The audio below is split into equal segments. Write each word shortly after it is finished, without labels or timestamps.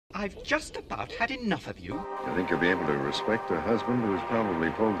I've just about had enough of you. You think you'll be able to respect a husband who's probably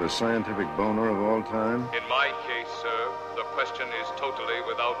pulled the scientific boner of all time? In my case, sir, the question is totally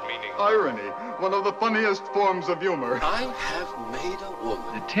without meaning. Irony, one of the funniest forms of humor. I have made a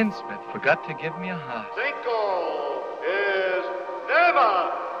woman. The tinsmith forgot to give me a heart. Cinco is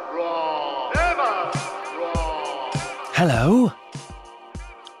never wrong. Never wrong. Hello?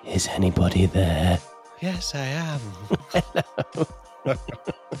 Is anybody there? Yes, I am.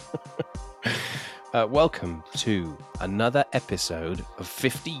 Welcome to another episode of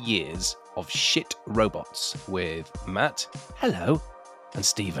 50 Years of Shit Robots with Matt, hello, and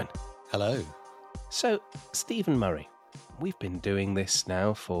Stephen. Hello. So, Stephen Murray, we've been doing this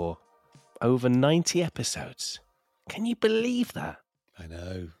now for over 90 episodes. Can you believe that? I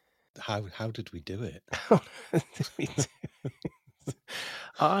know. How did we do it?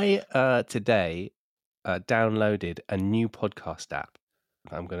 I today downloaded a new podcast app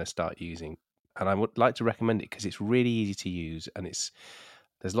that I'm going to start using, and I would like to recommend it because it's really easy to use and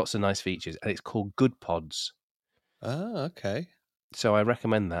there's lots of nice features, and it's called Good Pods. Oh, okay. So I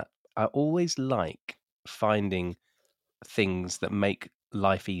recommend that. I always like finding things that make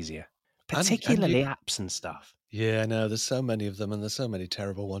life easier, particularly apps and stuff. Yeah, I know. There's so many of them, and there's so many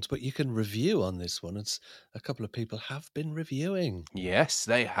terrible ones. But you can review on this one. It's a couple of people have been reviewing. Yes,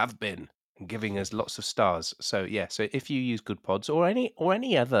 they have been giving us lots of stars. So yeah, so if you use Good Pods or any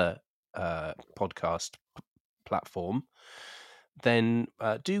other podcast platform, then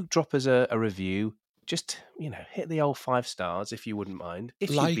do drop us a review. Just hit the old 5 stars if you wouldn't mind.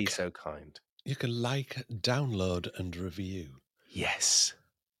 If you'd be so kind. You can download, and review. Yes.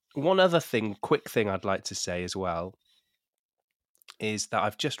 One other quick thing I'd like to say as well, is that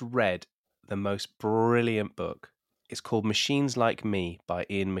I've just read the most brilliant book. It's called Machines Like Me by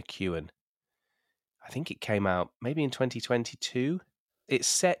Ian McEwan. I think it came out maybe in 2022. It's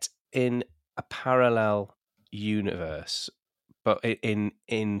set in a parallel universe, but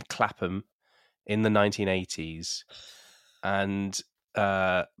in Clapham in the 1980s, and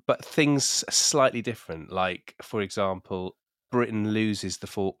but things are slightly different. Like, for example, Britain loses the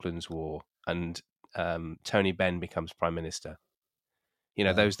Falklands War, and Tony Benn becomes Prime Minister. There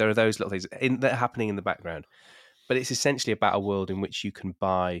are those little things that are happening in the background, but it's essentially about a world in which you can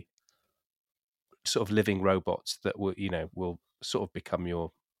buy sort of living robots that will sort of become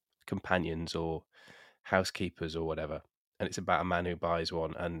your companions or housekeepers or whatever. And it's about a man who buys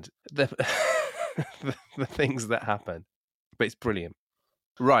one and the the things that happen. But it's brilliant.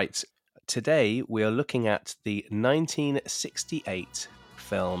 Right. Today we are looking at the 1968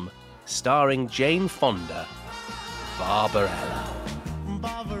 film starring Jane Fonda, Barbarella.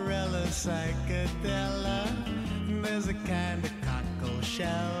 Barbarella psychedelic. There's a kind of cockle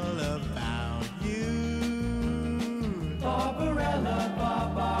shell about you. Barbarella,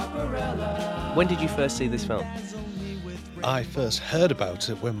 Barbarella. When did you first see this film? I first heard about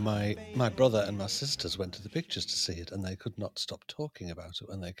it when my brother and my sisters went to the pictures to see it, and they could not stop talking about it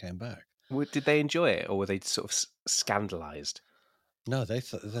when they came back. Did they enjoy it, or were they sort of scandalised? No, they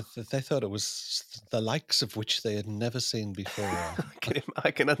thought it was the likes of which they had never seen before.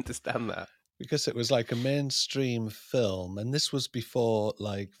 I can understand that. Because it was like a mainstream film, and this was before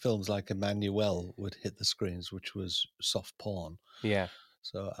like films like Emmanuel would hit the screens, which was soft porn. Yeah.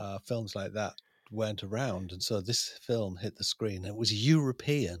 So films like that weren't around, and so this film hit the screen. It was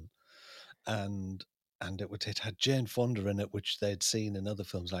European, and it had Jane Fonda in it, which they'd seen in other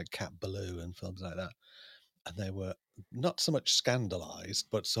films like Cat Ballou and films like that. And they were not so much scandalised,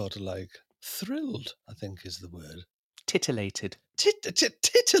 but sort of like thrilled, I think is the word. Titillated.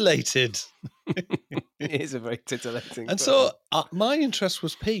 Titillated. It is a very titillating And film. so my interest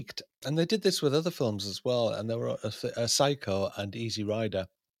was piqued. And they did this with other films as well. And there were Psycho and Easy Rider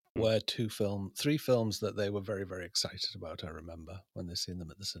were three films that they were very, very excited about, I remember, when they seen them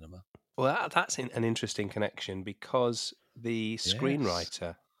at the cinema. Well, that's an interesting connection, because the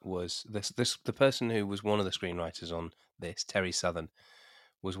screenwriter was the person who was one of the screenwriters on this, Terry Southern,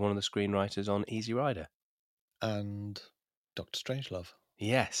 was one of the screenwriters on Easy Rider. And Dr. Strangelove.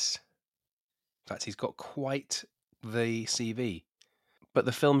 Yes. In fact, he's got quite the CV. But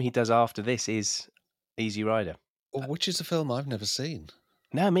the film he does after this is Easy Rider. Which is a film I've never seen.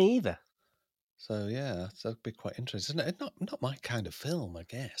 No, me either. So, yeah, that'd be quite interesting. It's not my kind of film, I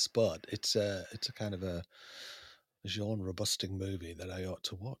guess, but it's a kind of a genre-busting movie that I ought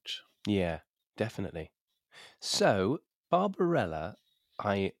to watch. Yeah, definitely. So, Barbarella,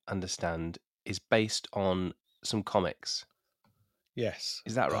 I understand, is based on some comics. Yes.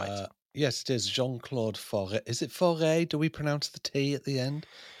 Is that right? Yes, it is. Jean-Claude Forêt. Is it Forêt? Do we pronounce the T at the end?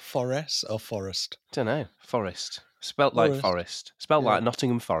 Forest or Forest? Don't know. Forest. Spelt like Forest. Spelt like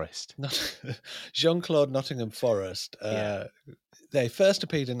Nottingham Forest. Jean-Claude Nottingham Forest. Yeah. They first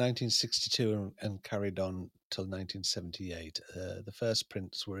appeared in 1962 and carried on till 1978. The first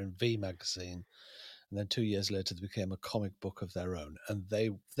prints were in V magazine, and then 2 years later they became a comic book of their own. And they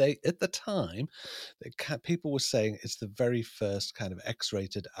at the time, people were saying it's the very first kind of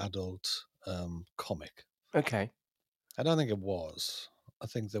X-rated adult comic. Okay. I don't think it was. I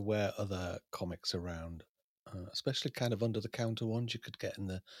think there were other comics around, especially kind of under-the-counter ones you could get in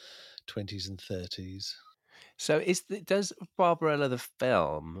the 20s and 30s. So does Barbarella the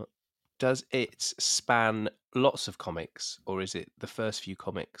film, does it span lots of comics, or is it the first few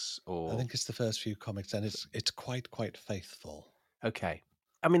comics? Or I think it's the first few comics, and it's quite faithful. Okay.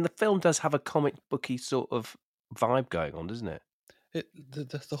 I mean, the film does have a comic booky sort of vibe going on, doesn't it?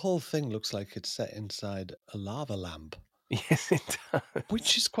 The whole thing looks like it's set inside a lava lamp. Yes, it does.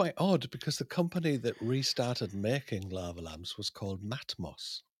 Which is quite odd because the company that restarted making lava lamps was called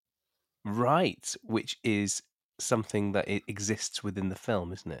Matmos. Right, which is something that it exists within the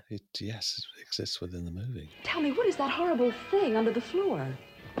film, isn't it? Yes, it exists within the movie. Tell me, what is that horrible thing under the floor?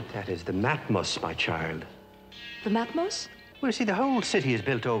 That is the Matmos, my child. The Matmos? Well, see, the whole city is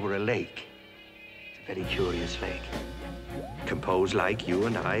built over a lake. It's a very curious lake. Composed, like you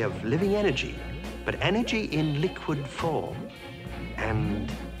and I, of living energy, but energy in liquid form.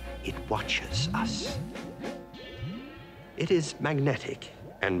 And it watches us. It is magnetic,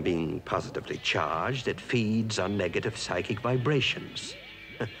 and being positively charged, it feeds on negative psychic vibrations.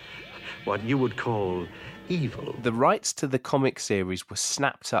 What you would call evil. The rights to the comic series were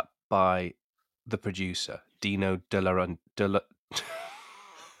snapped up by the producer, Dino De La...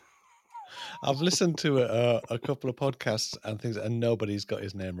 I've listened to a couple of podcasts and things, and nobody's got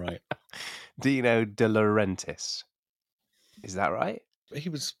his name right. Dino De Laurentiis. Is that right? He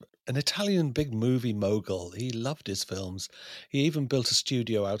was an Italian big movie mogul. He loved his films. He even built a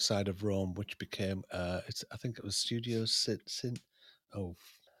studio outside of Rome, which became, I think it was Studio Cinecittà.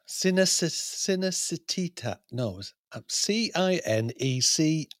 No, it was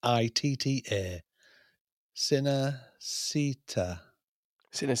Cinecitta.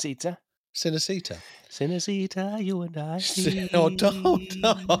 Cinecittà? Cinecittà. Cinecittà, you and I. Oh,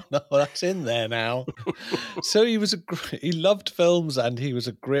 no, that's in there now. So he loved films, and he was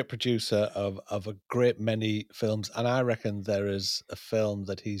a great producer of a great many films. And I reckon there is a film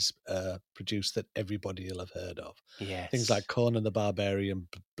that he's produced that everybody will have heard of. Yes. Things like Conan the Barbarian,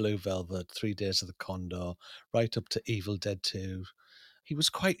 Blue Velvet, 3 Days of the Condor, right up to Evil Dead 2. He was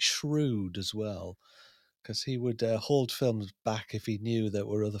quite shrewd as well, because he would hold films back if he knew there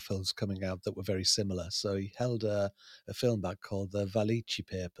were other films coming out that were very similar. So he held a film back called the Valici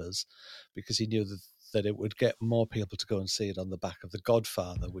Papers, because he knew that it would get more people to go and see it on the back of The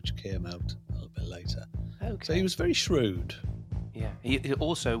Godfather, which came out a little bit later. Okay. So he was very shrewd. Yeah. He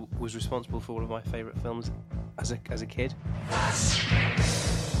also was responsible for one of my favourite films as a kid.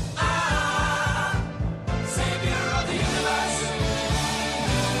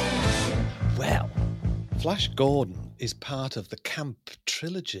 Well, Flash Gordon is part of the Camp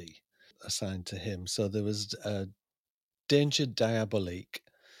trilogy assigned to him. So there was Danger Diabolique,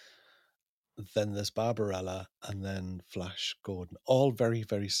 then there's Barbarella, and then Flash Gordon. All very,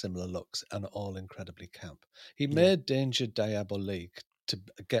 very similar looks and all incredibly camp. He made Danger Diabolique to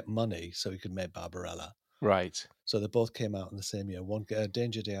get money so he could make Barbarella. Right. So they both came out in the same year.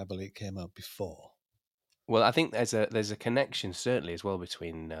 Danger Diabolique came out before. Well, I think there's a connection certainly as well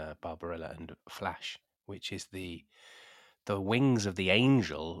between Barbarella and Flash, which is the wings of the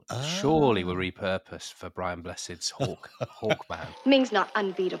angel surely were repurposed for Brian Blessed's Hawkman. Ming's not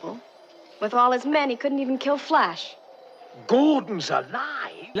unbeatable. With all his men, he couldn't even kill Flash. Gordon's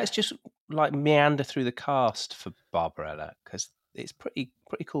alive. Let's just meander through the cast for Barbarella, because it's pretty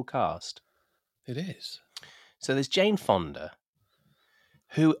cool cast. It is. So there's Jane Fonda,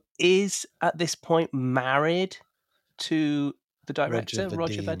 who is at this point married to the director,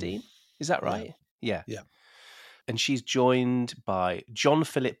 Roger Vadim. Is that right? Yeah. And she's joined by John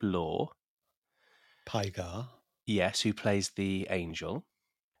Philip Law. Pygar. Yes, who plays the angel.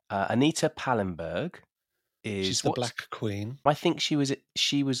 Anita Pallenberg is... She's the Black Queen. I think she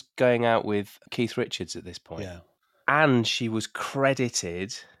was going out with Keith Richards at this point. Yeah. And she was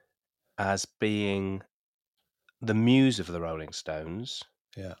credited as being the muse of the Rolling Stones.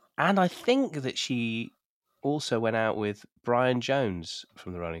 Yeah. And I think that she also went out with Brian Jones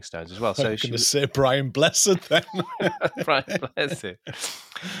from the Rolling Stones as well. So she was going to say Brian Blessed then. Brian Blessed.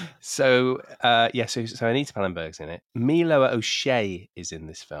 So so Anita Pallenberg's in it. Milo O'Shea is in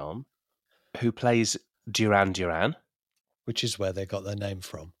this film, who plays Duran Duran, which is where they got their name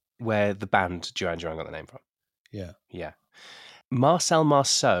from. Where the band Duran Duran got their name from. Yeah. Yeah. Marcel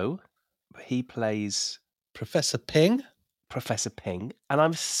Marceau, he plays Professor Ping. Professor Ping, and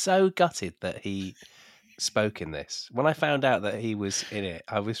I'm so gutted that he spoke in this. When I found out that he was in it,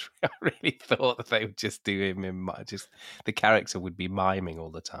 I really thought that they would just do him in just the character would be miming all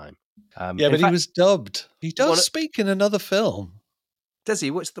the time. Yeah, in but he fact, was dubbed. He does speak in another film. Does he?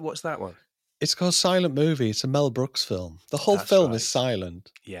 What's that one? It's called Silent Movie. It's a Mel Brooks film. The whole That's film right. is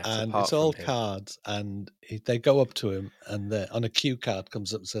silent. Yes, and apart it's all from him. cards. And they go up to him, and on a cue card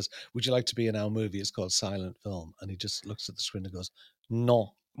comes up and says, "Would you like to be in our movie? It's called Silent Film." And he just looks at the screen and goes,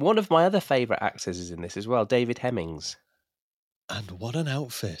 "No." One of my other favourite actors is in this as well, David Hemmings. And what an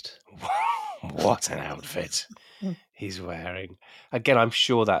outfit! What an outfit he's wearing. Again, I'm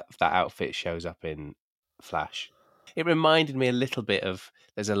sure that outfit shows up in Flash. It reminded me a little bit of,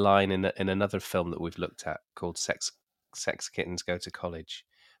 there's a line in another film that we've looked at called Sex Kittens Go to College,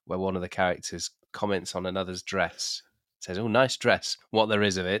 where one of the characters comments on another's dress, says, "Oh, nice dress, what there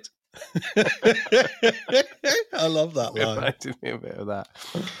is of it." I love that line. It reminded me a bit of that.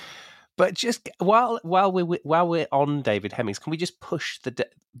 But just while we're on David Hemmings, can we just push the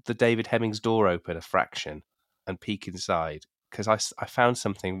David Hemmings door open a fraction and peek inside? Because I found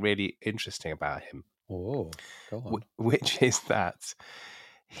something really interesting about him. Oh, go on. Which is that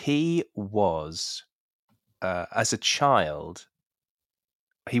he was, as a child,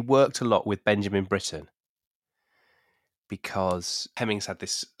 he worked a lot with Benjamin Britten because Hemmings had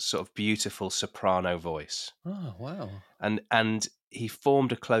this sort of beautiful soprano voice. Oh, wow. And he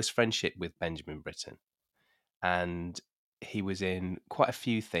formed a close friendship with Benjamin Britten. And he was in quite a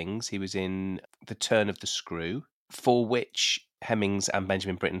few things. He was in The Turn of the Screw, for which Hemmings and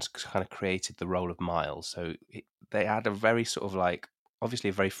Benjamin Britten kind of created the role of Miles. So they had a very sort of obviously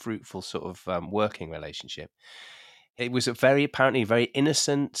a very fruitful sort of working relationship. It was apparently very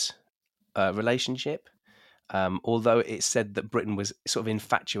innocent relationship, although it's said that Britten was sort of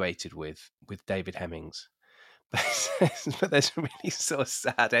infatuated with David Hemmings. But there's a really sort of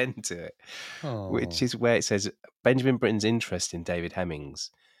sad end to it, which is where it says Benjamin Britten's interest in David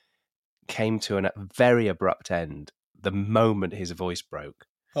Hemmings came to a very abrupt end the moment his voice broke.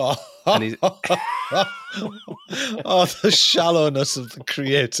 And the shallowness of the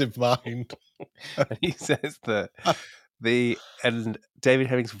creative mind. And he says that David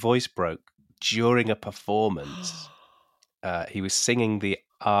Hemmings' voice broke during a performance. He was singing the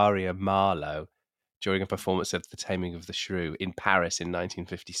aria Marlowe during a performance of The Taming of the Shrew in Paris in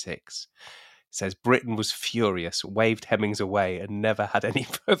 1956. It says Britten was furious, waved Hemmings away, and never had any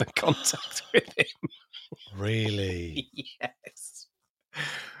further contact with him. Really? Yes.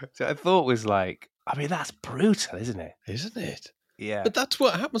 So I thought was that's brutal, isn't it? Isn't it? Yeah. But that's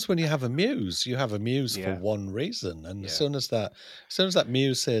what happens when you have a muse. You have a muse for one reason. And as soon as that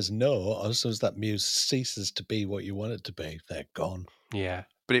muse says no, or as soon as that muse ceases to be what you want it to be, they're gone. Yeah.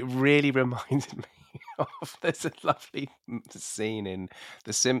 But it really reminded me there's a lovely scene in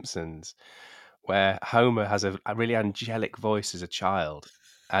The Simpsons where Homer has a really angelic voice as a child,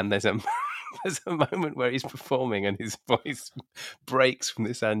 and there's a moment where he's performing and his voice breaks from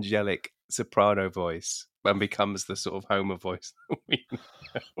this angelic soprano voice and becomes the sort of Homer voice that we know.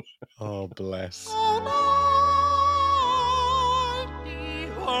 Oh, bless.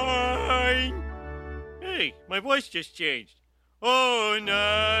 Hey, my voice just changed. Oh,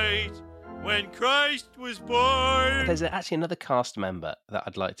 night when Christ was born. There's actually another cast member that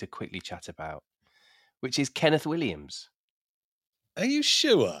I'd like to quickly chat about, which is Kenneth Williams. Are you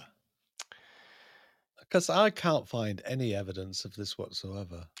sure? Because I can't find any evidence of this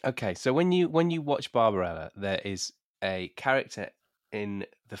whatsoever. Okay, so when you watch Barbarella, there is a character in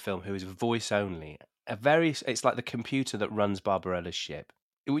the film who is voice only. It's like the computer that runs Barbarella's ship,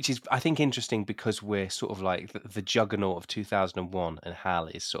 which is, I think, interesting because we're sort of like the juggernaut of 2001, and HAL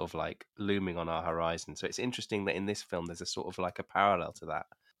is sort of like looming on our horizon. So it's interesting that in this film there's a sort of like a parallel to that.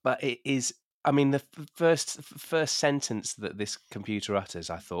 But it is, I mean, the first sentence that this computer utters,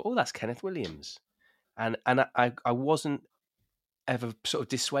 I thought, oh, that's Kenneth Williams. And I wasn't ever sort of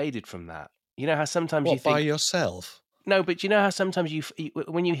dissuaded from that. You know how sometimes you think... by yourself? No, but you know how sometimes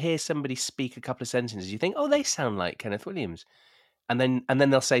when you hear somebody speak a couple of sentences, you think, oh, they sound like Kenneth Williams. And then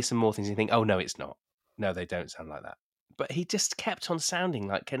they'll say some more things and you think, oh, no, it's not. No, they don't sound like that. But he just kept on sounding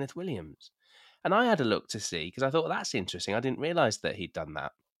like Kenneth Williams. And I had a look to see, because I thought, well, that's interesting. I didn't realise that he'd done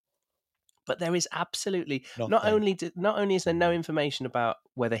that. But there is absolutely not only is there no information about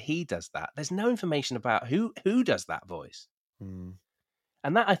whether he does that, there's no information about who does that voice. Mm.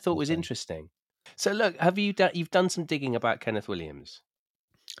 And that I thought was interesting. So look, you've done some digging about Kenneth Williams?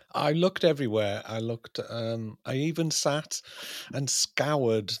 I looked everywhere. I even sat and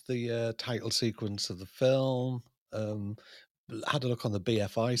scoured the title sequence of the film. Had a look on the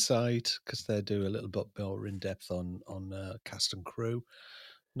BFI site because they do a little bit more in depth on cast and crew.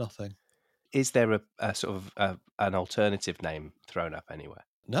 Nothing. Is there a sort of an alternative name thrown up anywhere?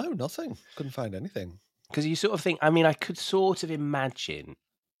 No, nothing. Couldn't find anything. Because you sort of think, I mean, I could sort of imagine,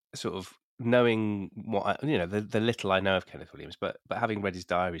 sort of knowing what the little I know of Kenneth Williams, but having read his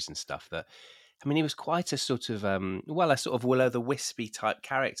diaries and stuff, that I mean, he was quite a sort of a sort of Will-o'-the-Wispy type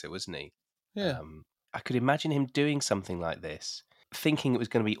character, wasn't he? Yeah. I could imagine him doing something like this, thinking it was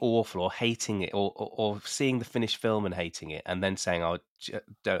going to be awful, or hating it, or seeing the finished film and hating it, and then saying, "I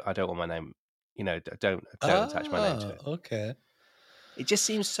don't want my name, don't attach my name to it." Okay. It just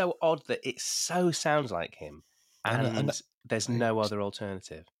seems so odd that it so sounds like him, and there's no other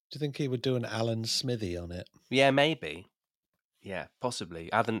alternative. Do you think he would do an Alan Smithy on it? Yeah, maybe. Yeah,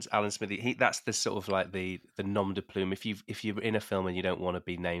 possibly. Alan Smithy. That's the sort of like the nom de plume. If you're in a film and you don't want to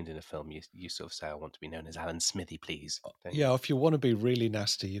be named in a film, you sort of say, "I want to be known as Alan Smithy, please." Yeah, if you want to be really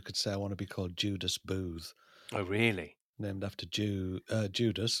nasty, you could say, "I want to be called Judas Booth." Oh, really? Named after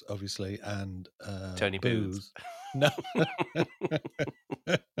Judas, obviously, and Tony Booth. No,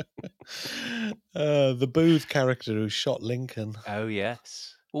 the Booth character who shot Lincoln. Oh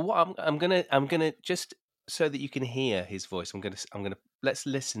yes. Well, what I'm gonna just so that you can hear his voice. I'm gonna let's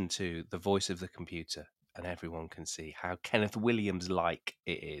listen to the voice of the computer, and everyone can see how Kenneth Williams like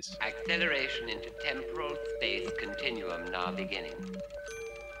it is. Acceleration into temporal space continuum now beginning.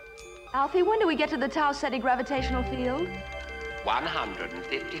 Alfie, when do we get to the Tau Ceti gravitational field?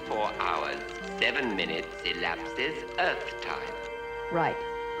 154 hours, 7 minutes elapses Earth time. Right.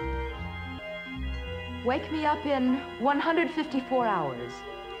 Wake me up in 154 hours.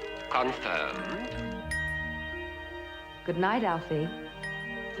 Confirmed. Good night, Alfie.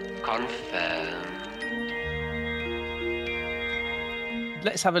 Confirmed.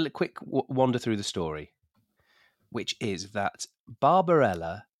 Let's have a quick wander through the story, which is that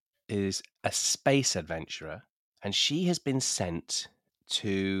Barbarella is a space adventurer, and she has been sent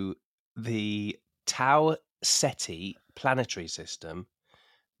to the Tau Ceti planetary system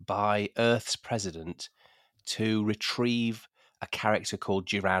by Earth's president to retrieve a character called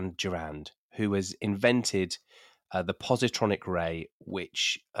Durand, who has invented the positronic ray,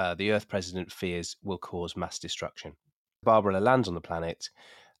 which the Earth president fears will cause mass destruction. Barbarella lands on the planet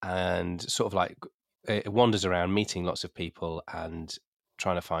and sort of like it wanders around, meeting lots of people and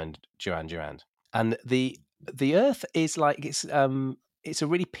trying to find Durand. And the Earth is like it's a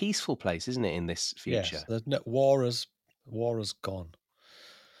really peaceful place, isn't it? In this future, yes, there's no war has gone.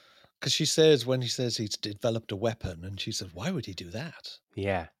 Because she says, when he says he's developed a weapon, and she says, why would he do that?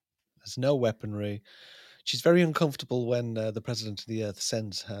 Yeah. There's no weaponry. She's very uncomfortable when the president of the Earth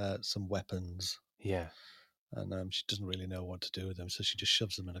sends her some weapons. Yeah. And she doesn't really know what to do with them, so she just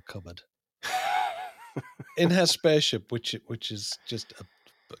shoves them in a cupboard. In her spaceship, which is just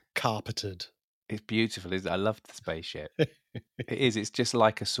carpeted. It's beautiful, isn't it? I love the spaceship. It is. It's just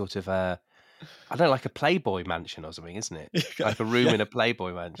like a sort of I don't know, like a Playboy mansion or something, isn't it? Like a room in a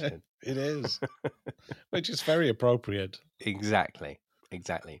Playboy mansion. It is, which is very appropriate. Exactly.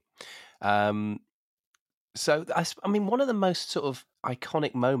 So, I mean, one of the most sort of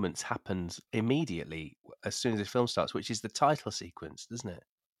iconic moments happens immediately as soon as the film starts, which is the title sequence, doesn't it?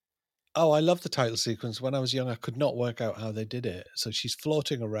 Oh, I love the title sequence. When I was young, I could not work out how they did it. So she's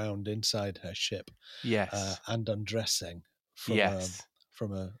floating around inside her ship. Yes. And undressing from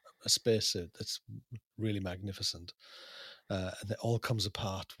a spacesuit that's really magnificent. And it all comes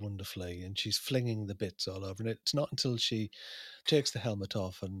apart wonderfully, and she's flinging the bits all over. And it's not until she takes the helmet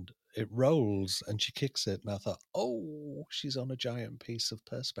off and it rolls and she kicks it, and I thought, oh, she's on a giant piece of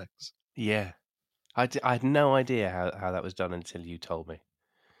perspex. Yeah. I had no idea how that was done until you told me.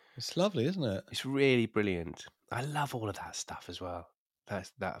 It's lovely, isn't it? It's really brilliant. I love all of that stuff as well.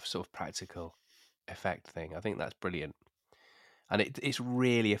 That sort of practical effect thing. I think that's brilliant. And it's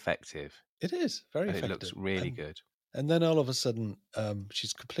really effective. It is very effective. It looks really good. And then all of a sudden,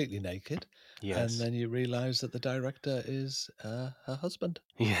 she's completely naked. Yes. And then you realise that the director is her husband.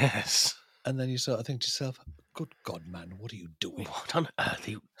 Yes. And then you sort of think to yourself, good God, man, what are you doing? What on earth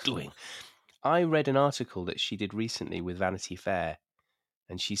are you doing? I read an article that she did recently with Vanity Fair,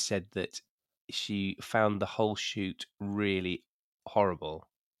 and she said that she found the whole shoot really horrible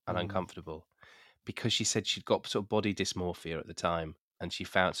and uncomfortable because she said she'd got sort of body dysmorphia at the time, and she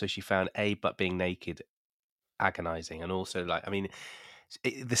found but being naked agonizing, and also like, I mean,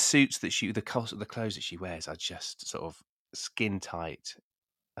 the suits that the clothes that she wears are just sort of skin tight.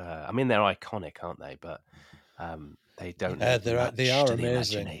 I mean, they're iconic, aren't they? But They don't Yeah, leave much they are to the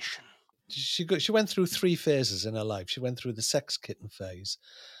amazing. imagination. She went through 3 phases in her life. She went through the sex kitten phase,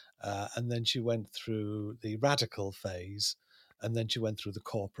 and then she went through the radical phase, and then she went through the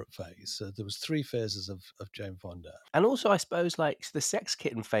corporate phase. So there was 3 phases of Jane Fonda. And also, I suppose, like, the sex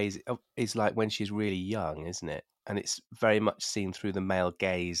kitten phase is like when she's really young, isn't it? And it's very much seen through the male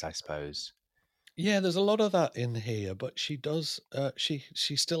gaze, I suppose. Yeah, there's a lot of that in here, but she does.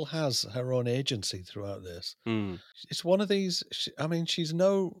 She still has her own agency throughout this. It's one of these. I mean, she's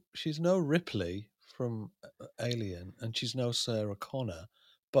no Ripley from Alien, and she's no Sarah Connor,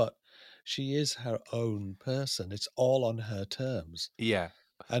 but she is her own person. It's all on her terms. Yeah.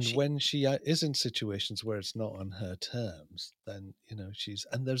 And when she is in situations where it's not on her terms, then she's.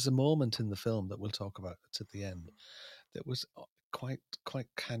 And there's a moment in the film that we'll talk about at the end that was quite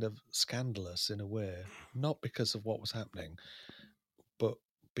kind of scandalous in a way, not because of what was happening, but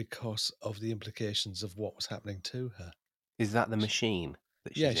because of the implications of what was happening to her. Is that the machine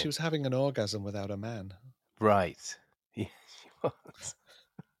that she's Yeah, in? she was having an orgasm without a man. Right. Yeah, she was.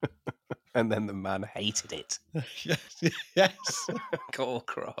 And then the man hated it. Yes. Got all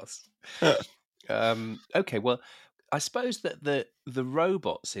cross. Okay, well, I suppose that the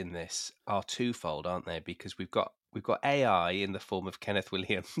robots in this are twofold, aren't they? Because we've got AI in the form of Kenneth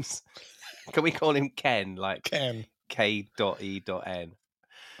Williams. Can we call him Ken? Like Ken. K.E.N.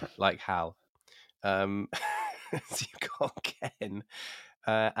 Like Hal. So you've got Ken.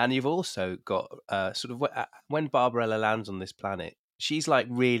 And you've also got sort of when Barbarella lands on this planet, she's like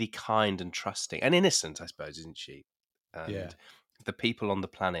really kind and trusting and innocent, I suppose, isn't she? And Yeah. the people on the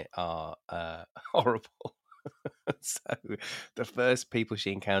planet are horrible. So the first people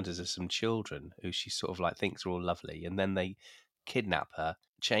she encounters are some children who she sort of like thinks are all lovely, and then they kidnap her,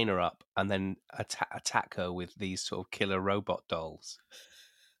 chain her up, and then attack her with these sort of killer robot dolls,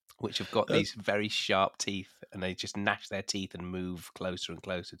 which have got these very sharp teeth, and they just gnash their teeth and move closer and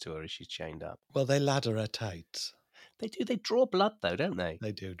closer to her as she's chained up. Well, they ladder her tight. They do. They draw blood, though, don't they?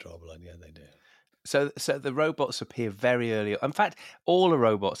 They do draw blood. Yeah, they do. So the robots appear very early. In fact, all the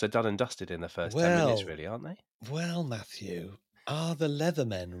robots are done and dusted in the first 10 minutes, really, aren't they? Well, Matthew, are the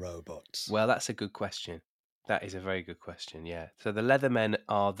Leathermen robots? Well, that's a good question. That is a very good question, yeah. So the Leathermen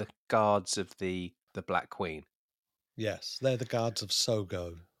are the guards of the Black Queen. Yes, they're the guards of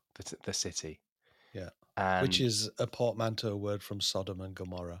Sogo. The city. Yeah. And which is a portmanteau word from Sodom and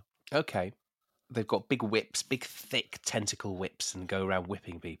Gomorrah. Okay. They've got big whips, big thick tentacle whips, and go around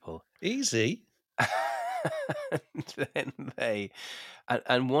whipping people. Easy. And then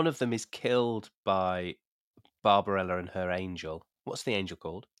and one of them is killed by Barbarella and her angel. What's the angel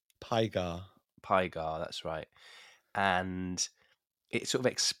called? Pygar. Pygar, that's right. And it sort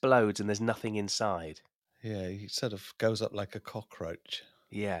of explodes and there's nothing inside. Yeah, he sort of goes up like a cockroach.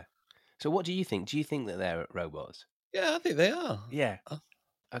 Yeah. So what do you think? Do you think that they're robots? Yeah, I think they are. Yeah. Okay.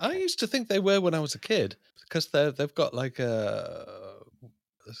 I used to think they were when I was a kid because they've got like it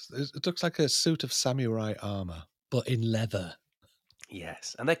looks like a suit of samurai armor, but in leather.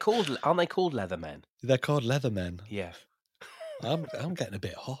 Yes, and aren't they called Leathermen? They're called Leathermen. Yeah. I'm getting a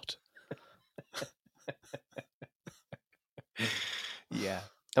bit hot. Yeah.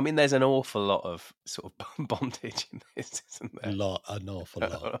 I mean, there's an awful lot of sort of bondage in this, isn't there? An awful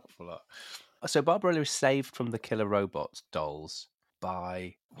lot. An awful lot. So Barbarella is saved from the killer robot dolls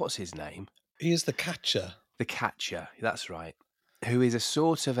by, what's his name? He is the Catcher. The Catcher, that's right. Who is a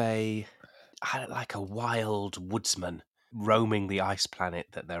sort of like a wild woodsman roaming the ice planet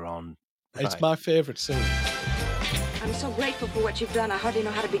that they're on. Right. It's my favourite scene. I'm so grateful for what you've done, I hardly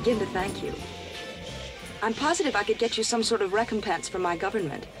know how to begin to thank you. I'm positive I could get you some sort of recompense from my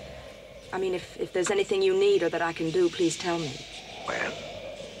government. I mean, if there's anything you need or that I can do, please tell me. Well,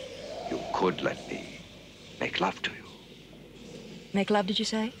 you could let me make love to you. Make love, did you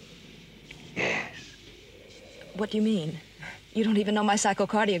say? Yes. What do you mean? You don't even know my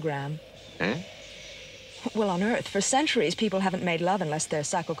psychocardiogram. Eh? Well, on Earth, for centuries, people haven't made love unless their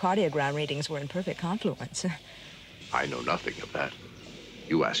psychocardiogram readings were in perfect confluence. I know nothing of that.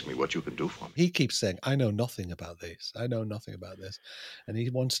 You ask me what you can do for me. He keeps saying, I know nothing about this. I know nothing about this. And he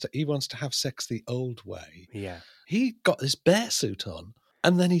wants to have sex the old way. Yeah. He got this bear suit on,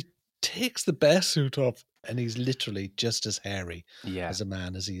 and then he takes the bear suit off, and he's literally just as hairy as a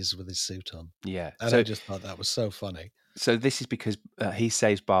man as he is with his suit on. Yeah. And I just thought that was so funny. So this is because he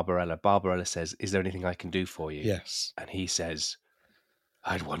saves Barbarella. Barbarella says, is there anything I can do for you? Yes. And he says,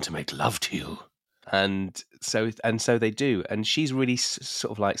 I'd want to make love to you. And so they do. And she's really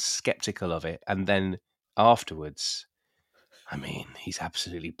sort of like skeptical of it. And then afterwards, I mean, he's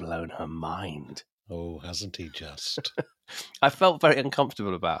absolutely blown her mind. Oh, hasn't he just? I felt very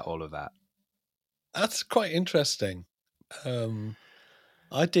uncomfortable about all of that. That's quite interesting.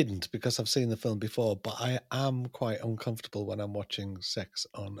 I didn't because I've seen the film before, but I am quite uncomfortable when I'm watching sex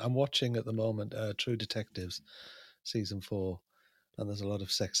on. I'm watching at the moment True Detectives season 4, and there's a lot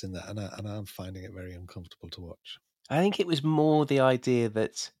of sex in that, and I'm finding it very uncomfortable to watch. I think it was more the idea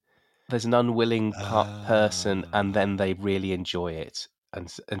that there's an unwilling person, and then they really enjoy it, and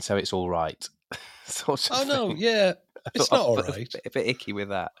so it's all right. Sort of Oh no, thing. yeah, I it's thought not I all was right. a bit icky with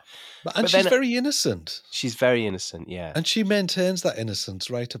that. And she's very innocent. She's very innocent, yeah. And she maintains that innocence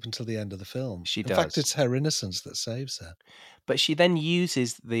right up until the end of the film. She In does. fact, it's her innocence that saves her. But she then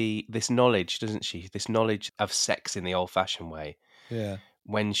uses this knowledge, doesn't she? This knowledge of sex in the old-fashioned way. Yeah.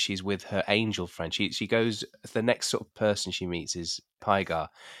 When she's with her angel friend, she goes. The next sort of person she meets is Pygar,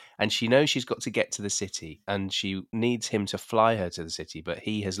 and she knows she's got to get to the city, and she needs him to fly her to the city, but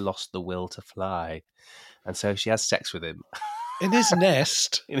he has lost the will to fly, and so she has sex with him in his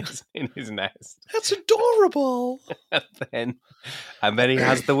nest. in his nest. That's adorable. and then he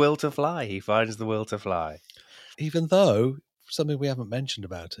has the will to fly. He finds the will to fly, even though something we haven't mentioned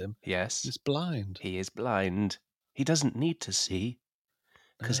about him. Yes, he's blind. He is blind. He doesn't need to see.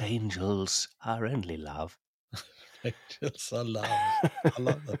 Because angels are only love. Angels are love. I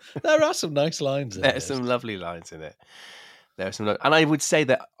love them. There are some nice lines in There are this. some lovely lines in it. There are some, and I would say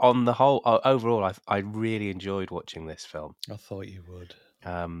that on the whole, overall, I really enjoyed watching this film. I thought you would.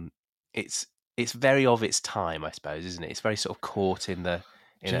 It's very of its time, I suppose, isn't it? It's very sort of caught in the.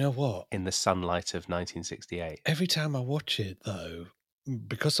 Do you know what? In the sunlight of 1968. Every time I watch it, though,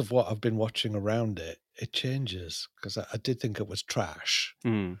 because of what I've been watching around it, it changes. Because I did think it was trash.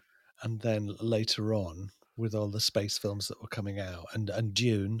 Mm. And then later on, with all the space films that were coming out, and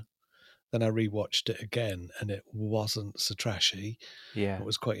Dune, then I rewatched it again, and it wasn't so trashy. Yeah. It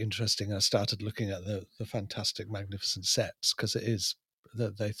was quite interesting. I started looking at the fantastic, magnificent sets, because it is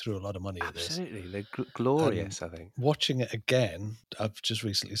that they threw a lot of money at this. Absolutely. They're glorious, I think. Watching it again, I've just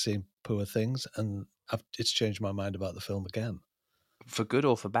recently seen Poor Things, and it's changed my mind about the film again. For good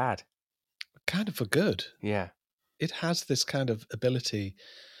or for bad? Kind of for good. Yeah. It has this kind of ability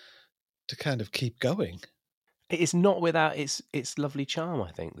to kind of keep going. It is not without its lovely charm,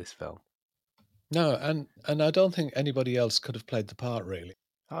 I think, this film. No, and I don't think anybody else could have played the part, really.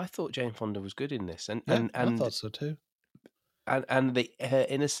 I thought Jane Fonda was good in this. And I thought so too. And her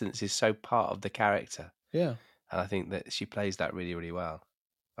innocence is so part of the character. Yeah. And I think that she plays that really, really well,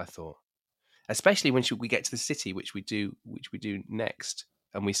 I thought. Especially when we get to the city, which we do next,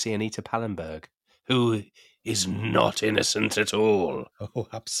 and we see Anita Pallenberg, who is not innocent at all. Oh,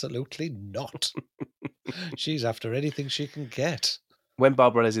 absolutely not. She's after anything she can get. When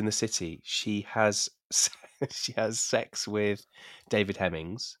Barbarella's in the city, she has sex with David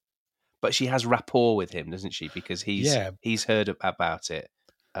Hemmings, but she has rapport with him, doesn't she? Because he's heard about it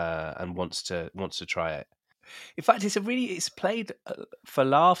and wants to try it. In fact, it's played for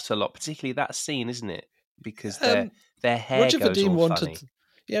laughs a lot, particularly that scene, isn't it? Because their hair Roger goes Vadim all wanted, funny.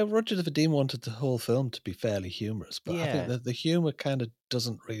 Yeah, Roger Vadim wanted the whole film to be fairly humorous, but Yeah. I think that the humor kind of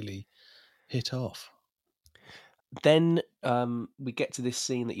doesn't really hit off. Then we get to this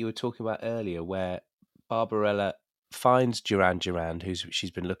scene that you were talking about earlier, where Barbarella finds Duran Duran, who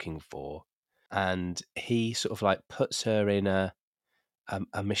she's been looking for, and he sort of like puts her in a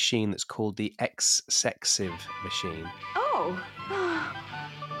machine that's called the X-Sexive machine. Oh,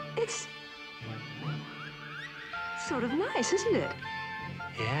 it's sort of nice, isn't it?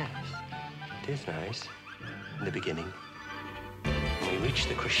 Yes, it is nice. In the beginning. When we reach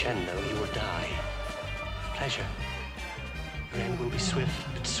the crescendo, you will die. Pleasure. Your end will be swift,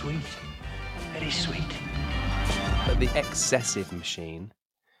 but sweet. Very sweet. But the excessive machine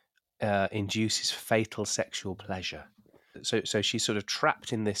induces fatal sexual pleasure. So she's sort of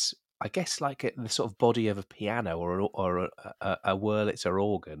trapped in this, I guess, like the sort of body of a piano or a Wurlitzer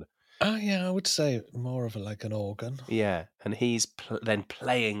organ. Oh, yeah, I would say more of like an organ. Yeah, and he's then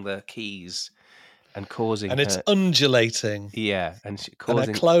playing the keys and causing and her... it's undulating. Yeah, and her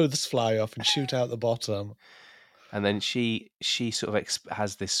clothes fly off and shoot out the bottom. And then she sort of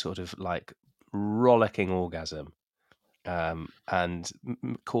has this sort of like rollicking orgasm, and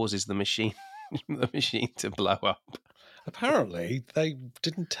causes the machine to blow up. Apparently, they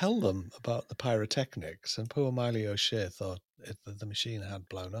didn't tell them about the pyrotechnics, and poor Miley O'Shea thought the machine had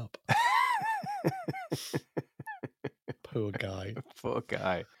blown up. Poor guy. Poor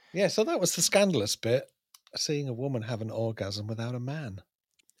guy. Yeah, so that was the scandalous bit, seeing a woman have an orgasm without a man.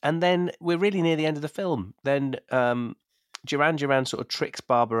 And then we're really near the end of the film. Then Duran Duran sort of tricks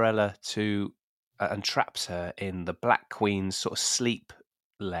Barbarella and traps her in the Black Queen's sort of sleep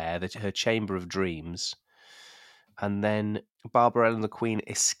lair, her chamber of dreams. And then Barbarella and the Queen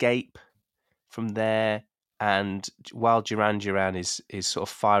escape from there, and while Duran Duran is sort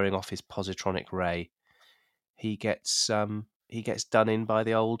of firing off his positronic ray, he gets done in by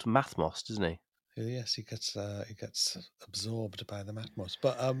the old Mathmos, doesn't he? Yes, he gets absorbed by the Matmos.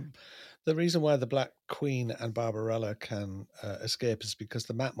 But the reason why the Black Queen and Barbarella can escape is because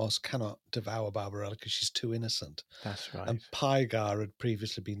the Matmos cannot devour Barbarella because she's too innocent. That's right. And Pygar had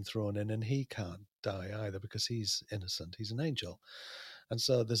previously been thrown in, and he can't die either because he's innocent. He's an angel. And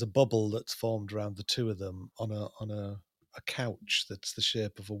so there's a bubble that's formed around the two of them on a couch that's the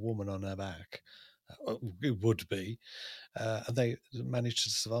shape of a woman on her back. It would be. And they manage to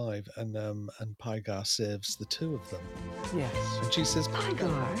survive, and Pygar saves the two of them. Yes. And she says,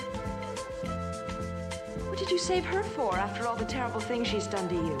 Pygar? What did you save her for after all the terrible things she's done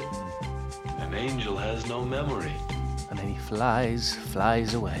to you? An angel has no memory. And then he flies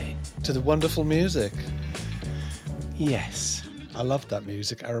away. To the wonderful music. Yes. I loved that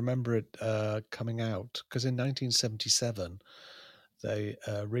music. I remember it coming out, because in 1977, they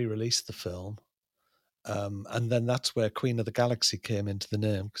re-released the film. And then that's where Queen of the Galaxy came into the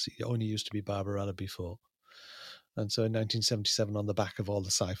name, because it only used to be Barbarella before. And so in 1977, on the back of all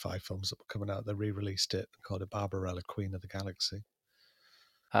the sci-fi films that were coming out, they re-released it and called it Barbarella, Queen of the Galaxy.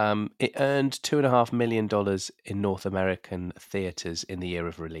 It earned $2.5 million in North American theatres in the year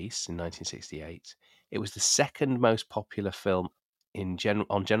of release in 1968. It was the second most popular film on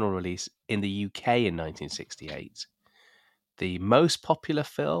general release in the UK in 1968. The most popular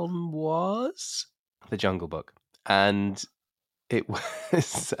film was The Jungle Book, and it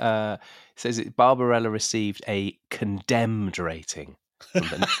was says it Barbarella received a condemned rating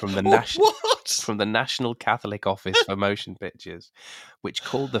from the National Catholic Office for Motion Pictures, which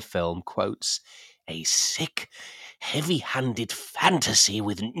called the film, quotes, a sick, heavy-handed fantasy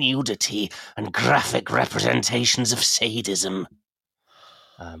with nudity and graphic representations of sadism.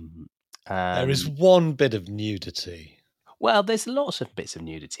 There is one bit of nudity. Well, there's lots of bits of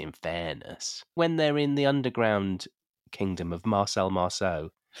nudity, in fairness. When they're in the underground kingdom of Marcel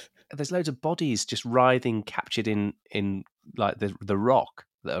Marceau, there's loads of bodies just writhing, captured in like the rock,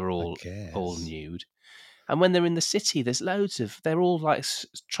 that are all nude. And when they're in the city, there's loads of, they're all like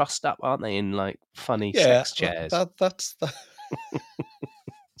trussed up, aren't they, in like funny sex chairs. That's the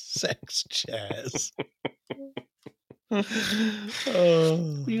sex chairs. Would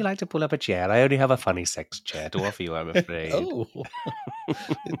you like to pull up a chair? I only have a funny sex chair to offer you, I'm afraid. Oh,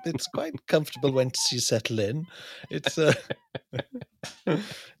 it's quite comfortable once you settle in. It's.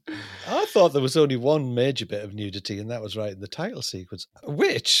 I thought there was only one major bit of nudity, and that was right in the title sequence,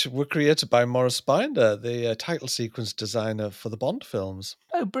 which were created by Morris Binder, the title sequence designer for the Bond films.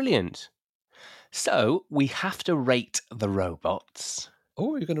 Oh, brilliant! So we have to rate the robots.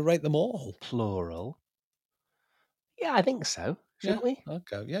 Oh, you're going to rate them all? Plural. Yeah, I think so. Shouldn't we?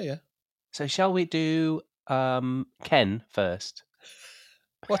 Okay, yeah. So shall we do Ken first?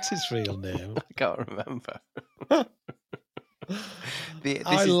 What's his real name? I can't remember.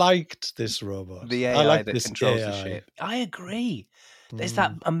 I liked this robot. The AI that controls the ship. I agree. There's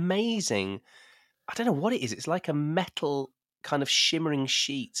that amazing, I don't know what it is. It's like a metal kind of shimmering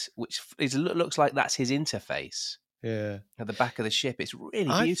sheet, which looks like that's his interface. Yeah. At the back of the ship. It's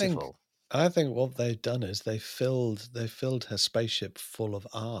really beautiful. I think what they've done is they filled her spaceship full of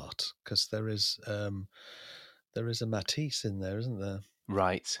art, because there is a Matisse in there, isn't there?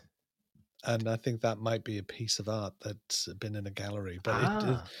 Right. And I think that might be a piece of art that's been in a gallery.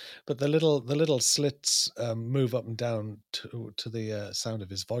 But but the little slits move up and down to the sound of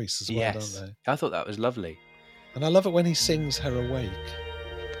his voice as well, don't they? I thought that was lovely. And I love it when he sings her awake.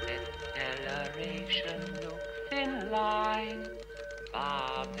 Declaration looked in line.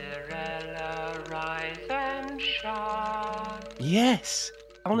 Barbarella, rise and shine. Yes.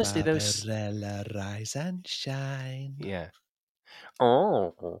 Honestly, Barbarella, rise and shine. Yeah.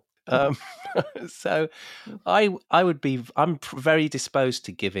 Oh. So I'm very disposed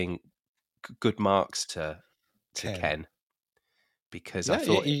to giving good marks to Ken, because I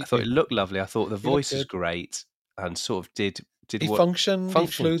thought it looked lovely. I thought the voice was great, and sort of did he what functioned. He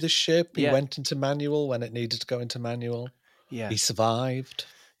flew the ship. He went into manual when it needed to go into manual. Yeah. He survived.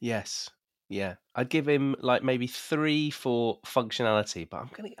 Yes. Yeah. I'd give him like maybe 3 for functionality, but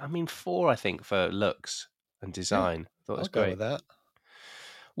 4, I think, for looks and design. I thought it was great. Go with that.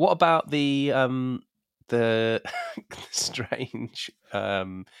 What about the strange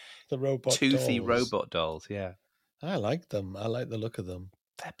the robot toothy dolls. robot dolls? Yeah, I like them. I like the look of them.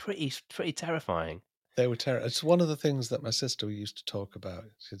 They're pretty terrifying. They were terrible. It's one of the things that my sister used to talk about.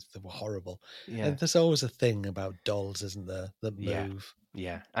 They were horrible. Yeah. And there's always a thing about dolls, isn't there, that move?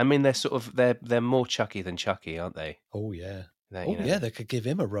 Yeah. I mean, they're sort of they're more Chucky than Chucky, aren't they? Oh yeah. Oh, yeah, they could give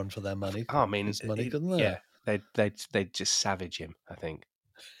him a run for their money. I mean, his money, couldn't they? Yeah, they'd just savage him, I think.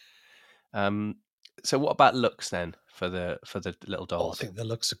 So what about looks then for the little dolls? I think the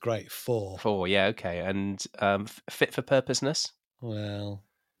looks are great. 4. 4, yeah, okay. And fit for purposeness? Well,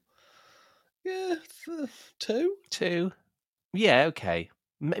 yeah, 2. 2, yeah, okay.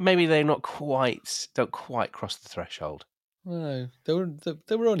 Maybe don't quite cross the threshold. No, they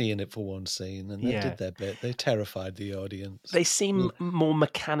were only in it for one scene, and they did their bit. They terrified the audience. They seem more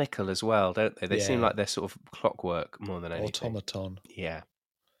mechanical as well, don't they? They seem Yeah. like they're sort of clockwork more than anything. Automaton. Yeah.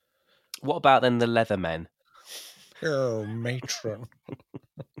 What about then the leather men? Oh, matron.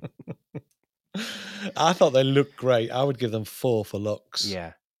 I thought they looked great. I would give them 4 for looks.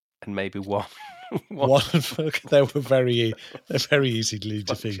 Yeah, and maybe 1. They were very easily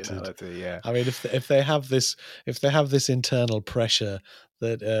defeated. Yeah. I mean, if they have this internal pressure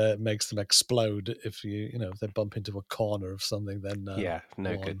that makes them explode, if if they bump into a corner of something, then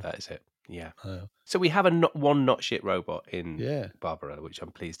no good. That is it. Yeah. Oh. So we have a not shit robot in Barbarella, which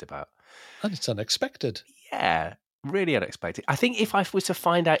I'm pleased about, and it's unexpected. Yeah. Really unexpected. I think if I was to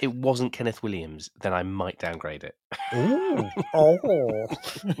find out it wasn't Kenneth Williams, then I might downgrade it. Ooh. Oh.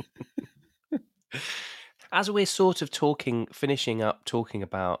 As we're sort of finishing up talking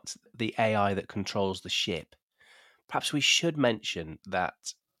about the AI that controls the ship, perhaps we should mention that,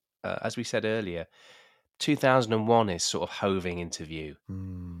 as we said earlier, 2001 is sort of hoving into view.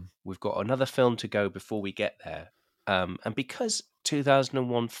 We've got another film to go before we get there. And because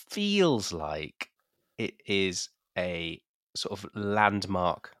 2001 feels like it is a sort of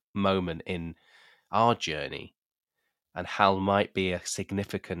landmark moment in our journey, and Hal might be a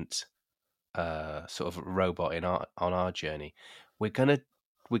significant sort of robot on our journey, we're gonna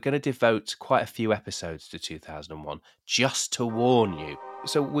devote quite a few episodes to 2001 just to warn you.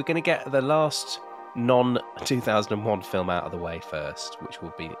 So we're gonna get the last non-2001 film out of the way first, which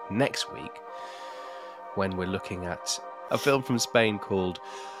will be next week, when we're looking at a film from Spain called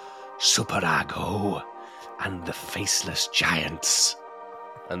Superago and the Faceless Giants.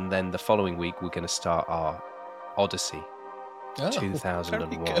 And then the following week, we're going to start our Odyssey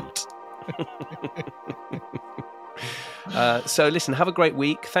 2001. So listen, have a great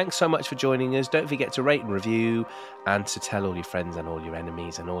week. Thanks so much for joining us. Don't forget to rate and review, and to tell all your friends and all your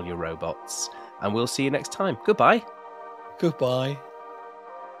enemies and all your robots. And we'll see you next time. Goodbye. Goodbye.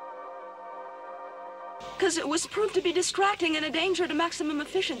 Because it was proved to be distracting and a danger to maximum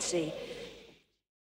efficiency.